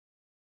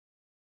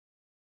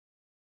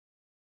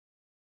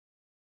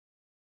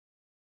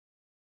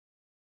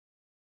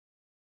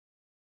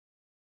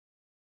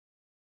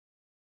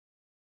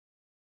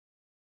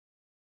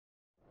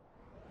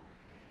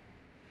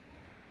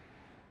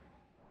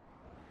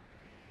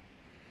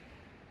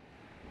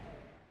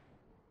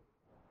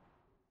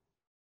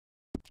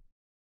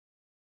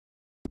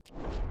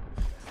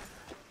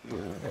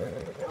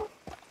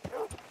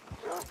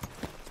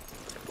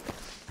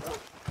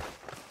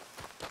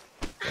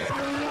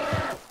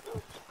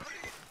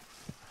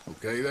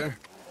Okay there?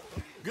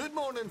 Good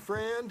morning,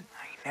 friend.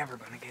 I ain't never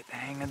gonna get the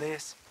hang of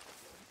this.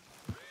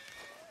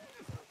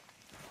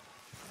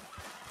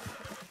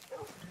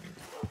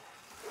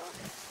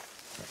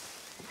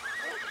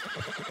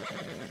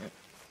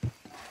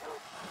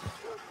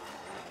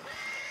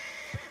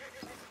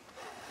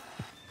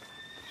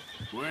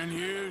 Gwyn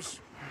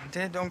Hughes?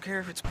 Dad don't care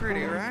if it's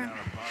pretty, right? Got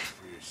a box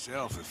for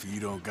yourself if you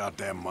don't got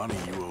that money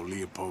you owe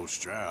Leopold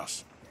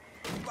Strauss.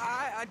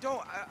 I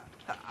don't...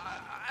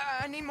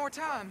 I need more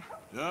time.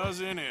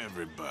 Doesn't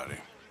everybody?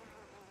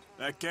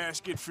 That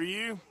casket for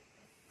you?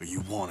 Or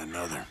you want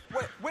another?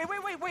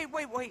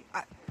 Wait.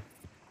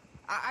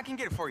 I can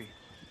get it for you.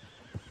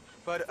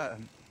 But,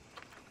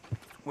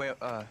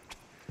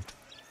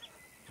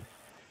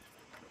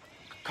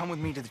 come with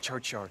me to the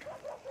churchyard.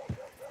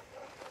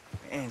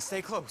 And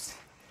stay close.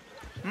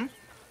 Hmm?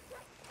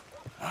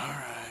 All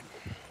right.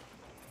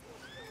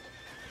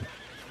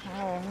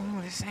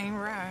 Oh, this ain't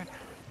right.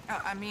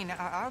 I mean,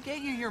 I'll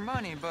get you your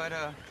money, but,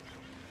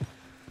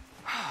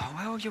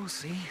 well, you'll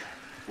see.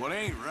 What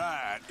ain't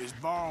right is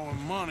borrowing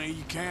money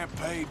you can't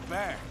pay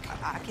back.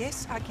 I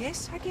guess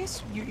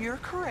you're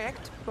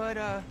correct, but,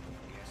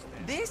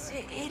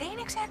 it ain't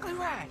exactly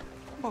right,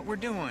 what we're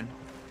doing.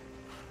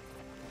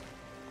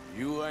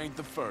 You ain't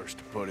the first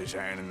to put his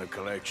hand in the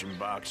collection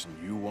box, and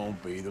you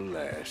won't be the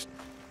last.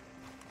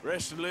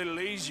 Rests a little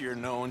easier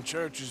knowing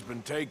church has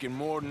been taking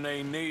more than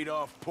they need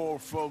off poor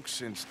folks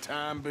since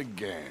time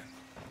began.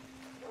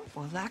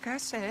 Well, like I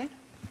said,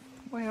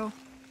 well,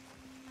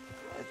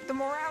 the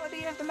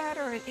morality of the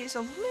matter is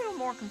a little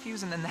more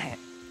confusing than that.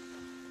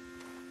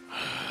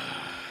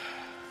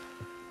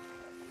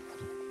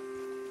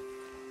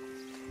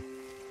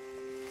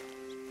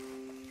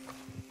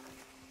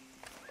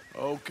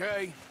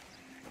 Okay.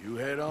 You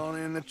head on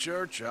in the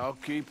church, I'll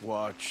keep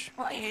watch.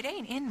 Well, it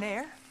ain't in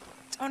there.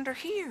 It's under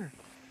here.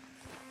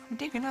 I'm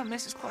digging up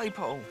Mrs.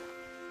 Claypole.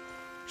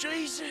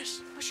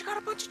 Jesus! Well, she got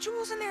a bunch of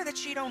jewels in there that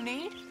she don't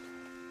need.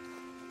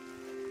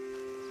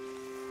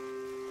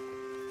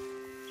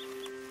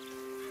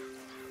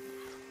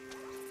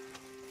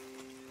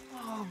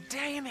 Oh,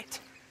 damn it.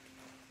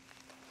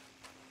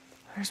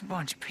 There's a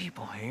bunch of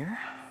people here.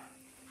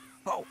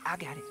 Oh, I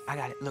got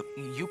it. Look,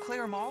 you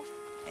clear them off,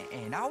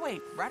 and I'll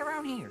wait right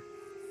around here.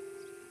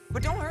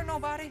 But don't hurt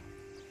nobody.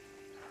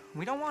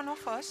 We don't want no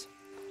fuss.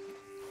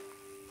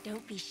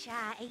 Don't be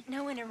shy, ain't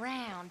no one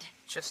around.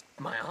 Just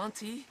my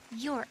auntie?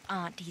 Your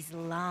auntie's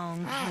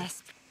long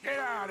past. Get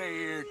out of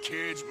here,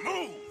 kids.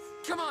 Move!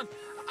 Come on!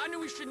 I knew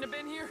we shouldn't have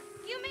been here.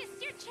 You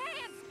missed your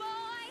chance, boy!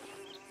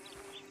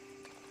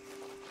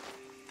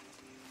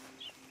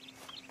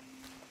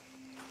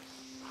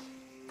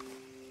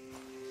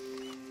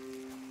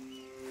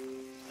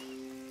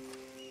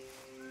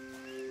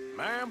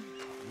 Ma'am,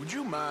 would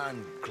you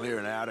mind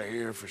clearing out of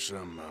here for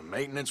some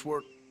maintenance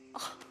work?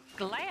 Oh,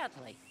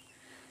 gladly.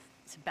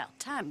 It's about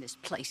time this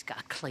place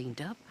got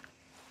cleaned up.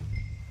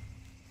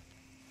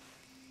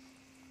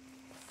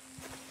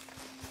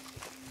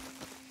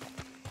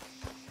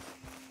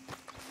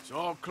 It's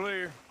all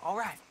clear. All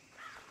right.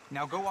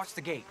 Now go watch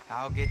the gate.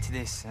 I'll get to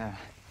this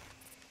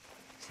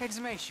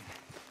exhumation.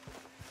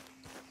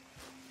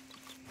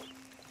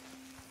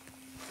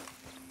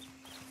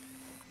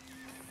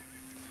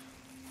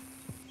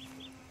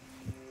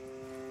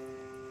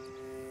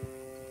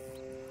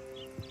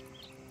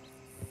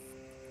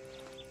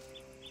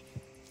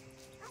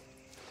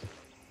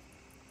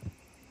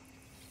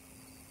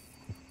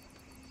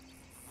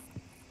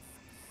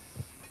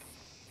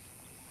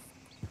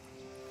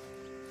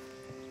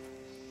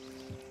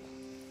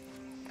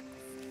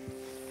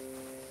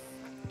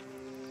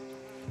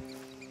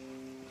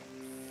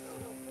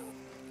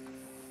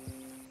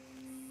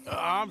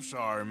 I'm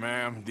sorry,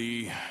 ma'am.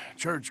 The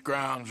church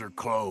grounds are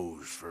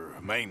closed for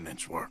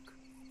maintenance work.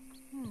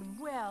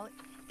 Well,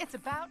 it's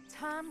about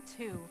time,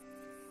 too.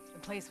 The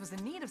place was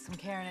in need of some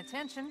care and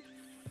attention.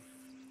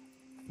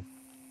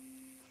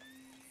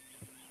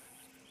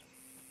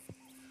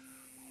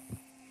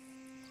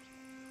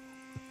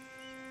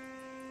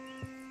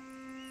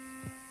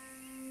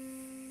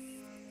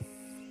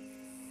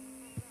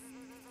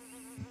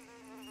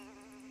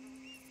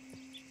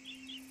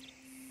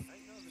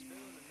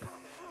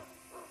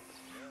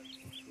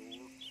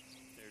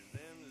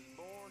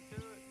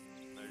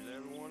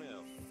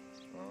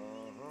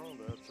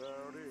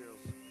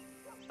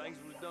 Things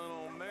was done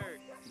on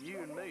merit, you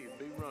and me would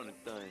be running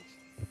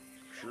things.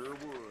 Sure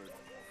would.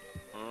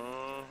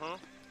 Uh-huh.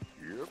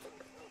 Yep.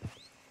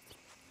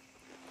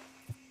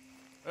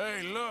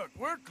 Hey, look,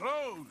 we're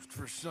closed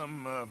for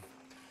some,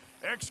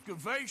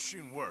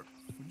 excavation work.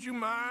 Would you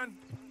mind?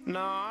 No,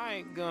 I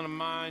ain't gonna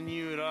mind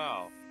you at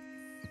all.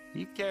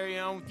 You carry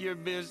on with your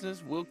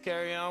business, we'll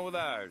carry on with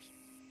ours.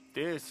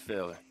 This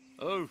fella.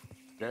 Oh,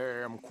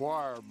 damn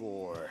choir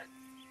boy.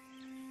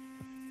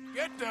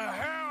 Get the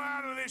hell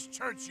out of this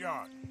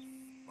churchyard.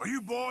 Are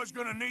you boys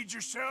gonna need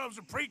yourselves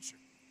a preacher?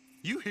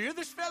 You hear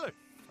this fella?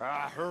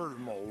 I heard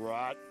him all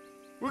right.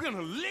 We're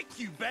gonna lick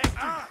you, bastard.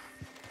 Ah!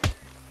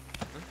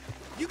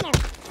 You gonna...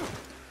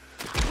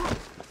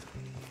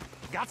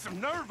 Got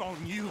some nerve on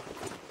you.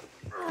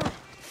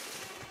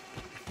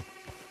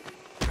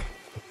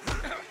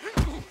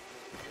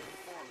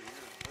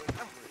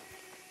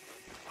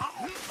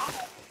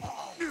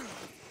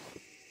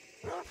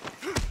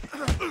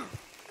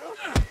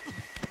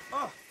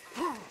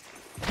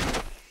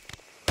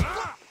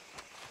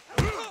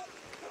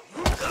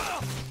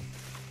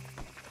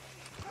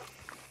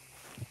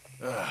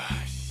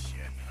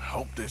 Shit.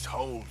 Hope this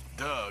hole's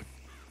dug.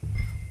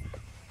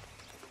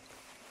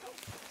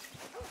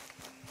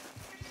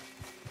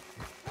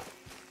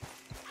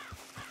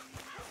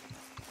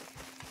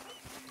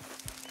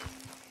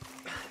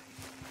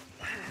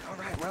 All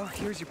right, well,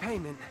 here's your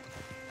payment.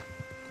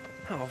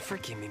 Oh,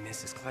 forgive me,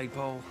 Mrs.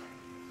 Claypole.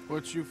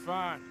 What you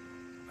find?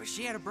 But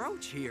she had a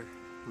brooch here.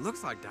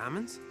 Looks like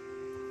diamonds.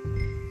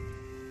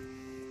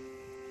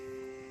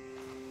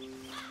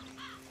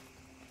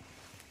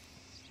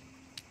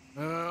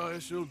 Well,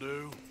 this'll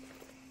do.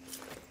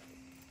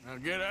 Now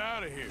get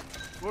out of here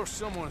before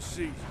someone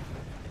sees you.